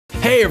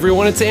Hey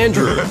everyone, it's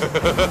Andrew.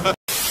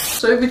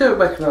 So if you don't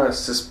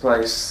recognise this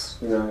place,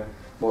 you know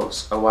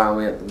what's around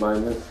me at the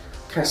moment.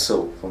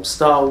 Kessel from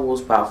Star Wars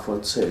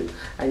Battlefront 2.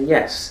 And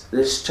yes,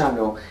 this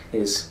channel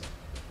is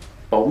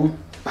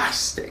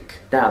Bombastic.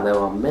 Now there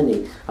are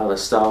many other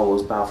Star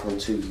Wars Battlefront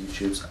 2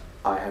 YouTubes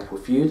I have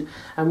reviewed,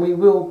 and we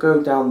will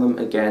go down them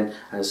again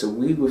as a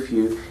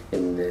re-review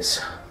in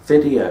this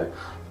video.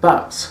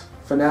 But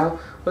for now,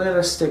 we're going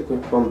to stick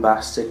with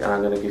Bombastic, and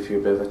I'm going to give you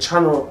a bit of a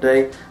channel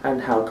update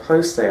and how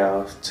close they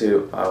are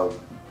to a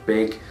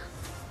big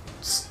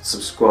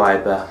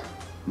subscriber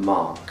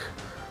mark.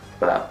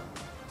 But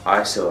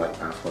I still like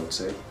Battlefront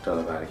 2, don't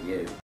know about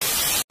you.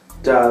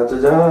 Da da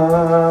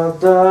da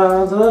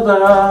da da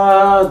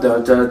da da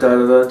da da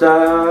da da da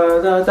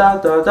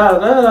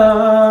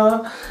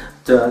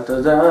da da da da.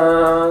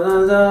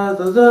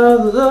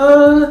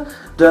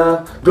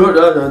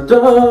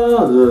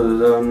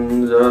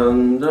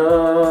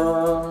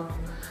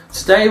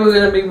 Today we're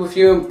going to be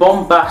reviewing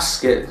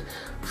Bombastic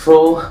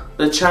for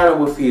the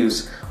channel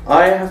reviews.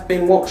 I have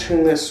been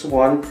watching this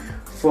one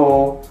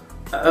for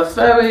a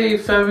very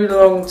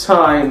long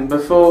time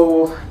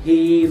before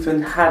he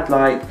even had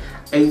like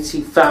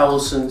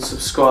 80,000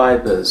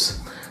 subscribers.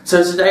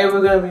 So today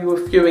we're going to be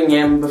reviewing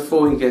him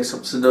before he gets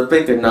up to the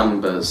bigger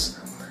numbers.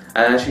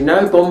 And as you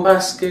know,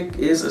 Bombastic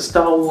is a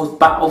Star Wars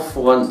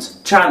Battlefront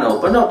channel,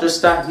 but not just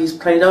that, he's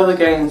played other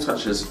games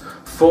such as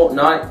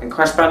Fortnite and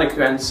Crash Bandicoot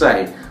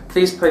Insane.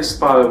 Please play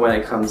Spyro when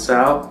it comes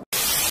out.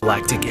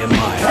 Galactic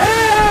Empire.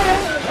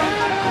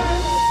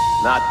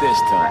 Not this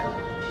time.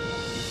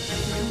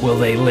 Will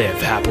they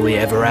live happily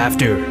ever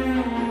after?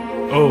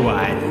 Oh,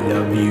 I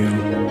love you.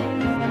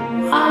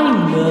 I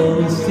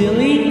know,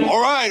 silly.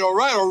 Alright.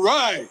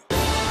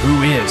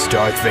 Who is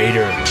Darth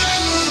Vader?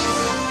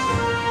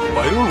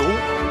 I don't know.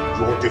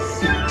 Your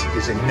defeat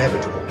is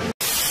inevitable.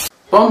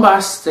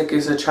 Bombastic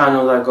is a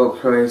channel that got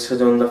created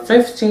on the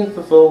 15th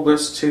of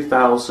August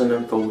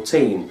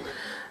 2014.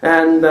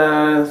 And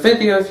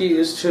video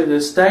views to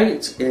this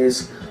date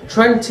is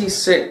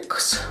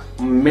 26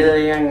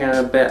 million and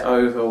a bit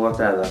over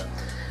whatever.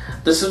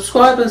 The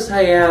subscribers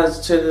he has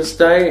to this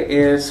day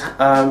is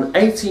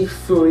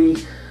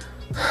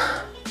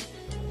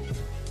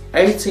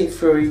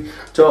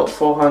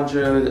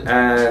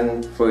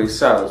 83.403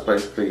 subs,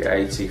 basically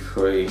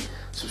 83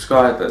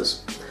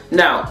 subscribers.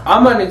 Now,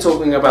 I'm only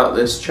talking about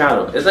this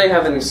channel. If they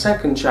have any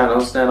second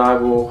channels, then I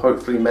will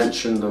hopefully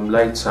mention them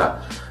later,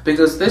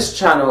 because this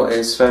channel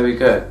is very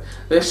good.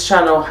 This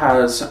channel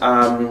has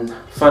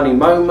funny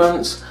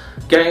moments,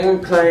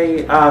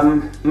 gameplay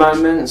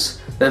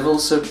moments. They've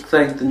also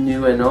played the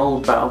new and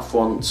old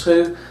Battlefront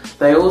 2.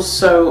 They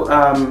also,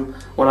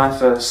 when I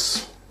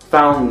first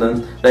found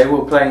them, they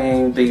were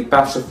playing the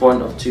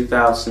Battlefront of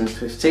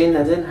 2015.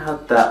 They didn't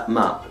have that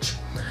much.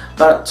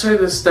 But to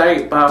this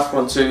day,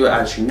 Battlefront 2,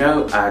 as you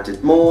know,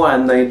 added more,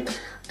 and they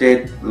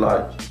did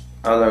like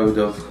a load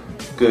of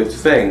good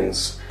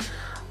things.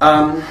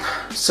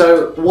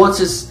 So what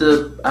is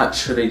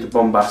actually the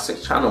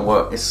Bombastic channel?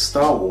 Well, it's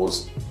Star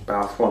Wars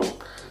Battlefront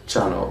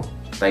channel.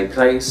 They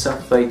play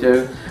stuff, they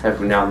do.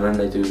 Every now and then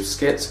they do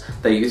skits.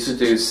 They used to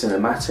do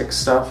cinematic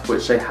stuff,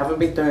 which they haven't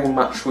been doing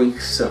much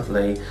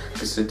recently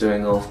because they're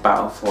doing off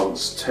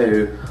Battlefronts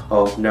 2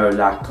 of no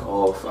lack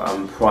of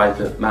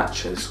private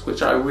matches,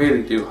 which I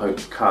really do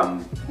hope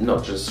come,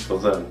 not just for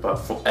them, but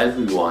for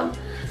everyone.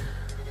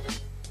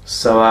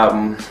 So,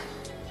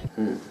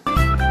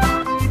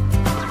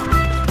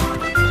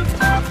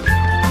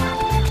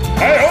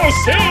 Hey-ho,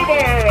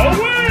 Silver!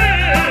 Away!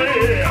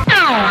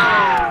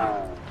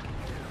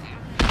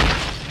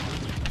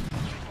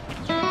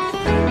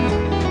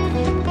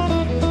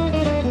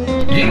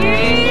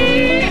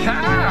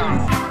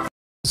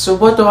 So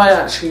what do I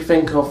actually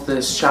think of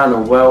this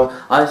channel? Well,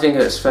 I think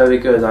it's very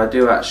good. I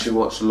do actually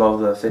watch a lot of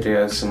the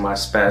videos in my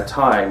spare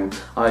time.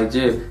 I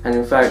do, and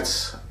in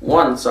fact,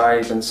 once I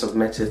even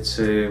submitted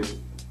the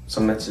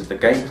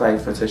gameplay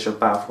footage of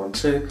Battlefront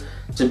 2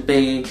 to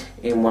be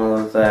in one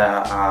of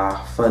their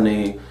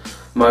funny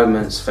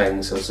moments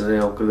things. It was a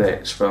little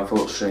glitch, but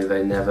unfortunately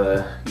they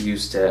never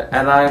used it,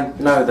 and I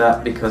know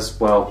that because,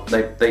 well,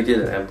 they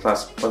didn't, and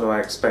plus, what do I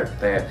expect?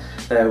 They're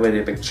a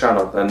really big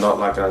channel. They're not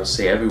like I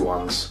see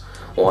everyone's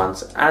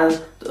once. And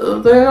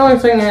the only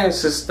thing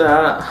is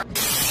that,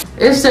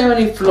 is there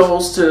any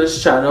flaws to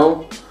this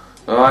channel?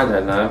 Oh, I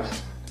don't know,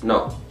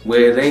 not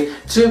really.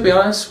 To be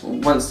honest,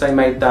 once they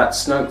made that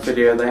Snoke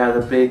video, they had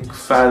a big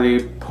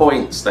value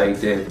points they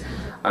did.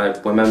 I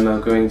remember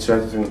agreeing to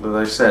everything that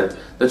they said.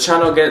 The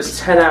channel gets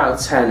 10 out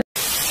of 10.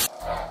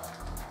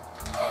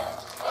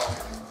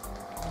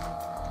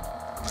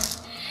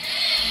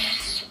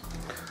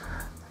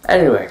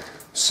 Anyway,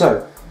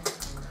 so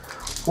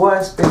what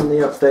has been the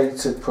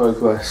updated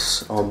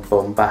progress on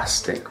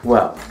Bombastic?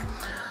 Well,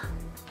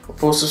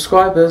 for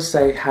subscribers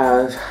they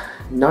have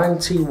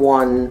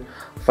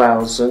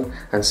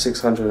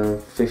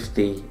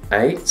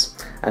 91,658,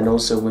 and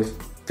also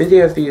with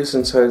video views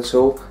in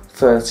total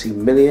 30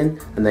 million,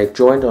 and they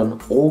joined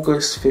on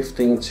August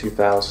 15,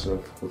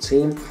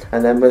 2014.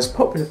 And their most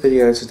popular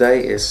video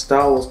today is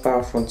Star Wars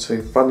Battlefront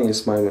 2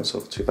 Funniest Moments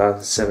of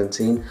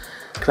 2017,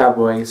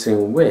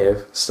 collaborating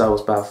with Star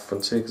Wars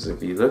Battlefront 2, because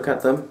if you look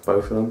at them,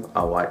 both of them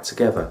are white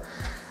together.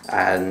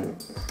 And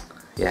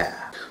yeah,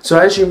 so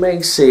as you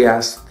may see,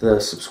 as the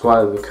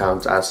subscriber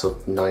count as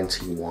of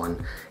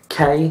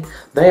 91k,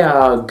 they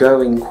are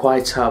going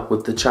quite up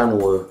with the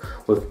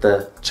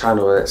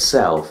channel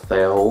itself.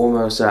 They are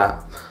almost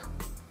at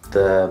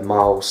the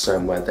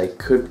milestone where they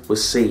could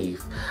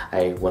receive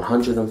a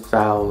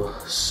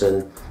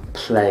 100,000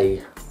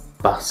 play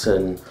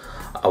button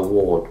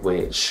award,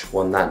 which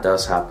when that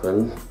does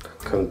happen,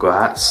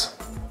 congrats.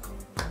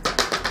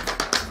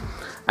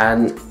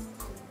 And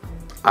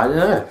I don't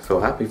know, I feel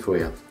happy for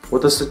you.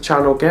 What does the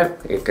channel get?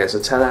 It gets a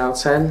 10 out of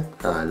 10,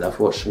 and I love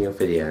watching your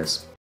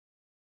videos.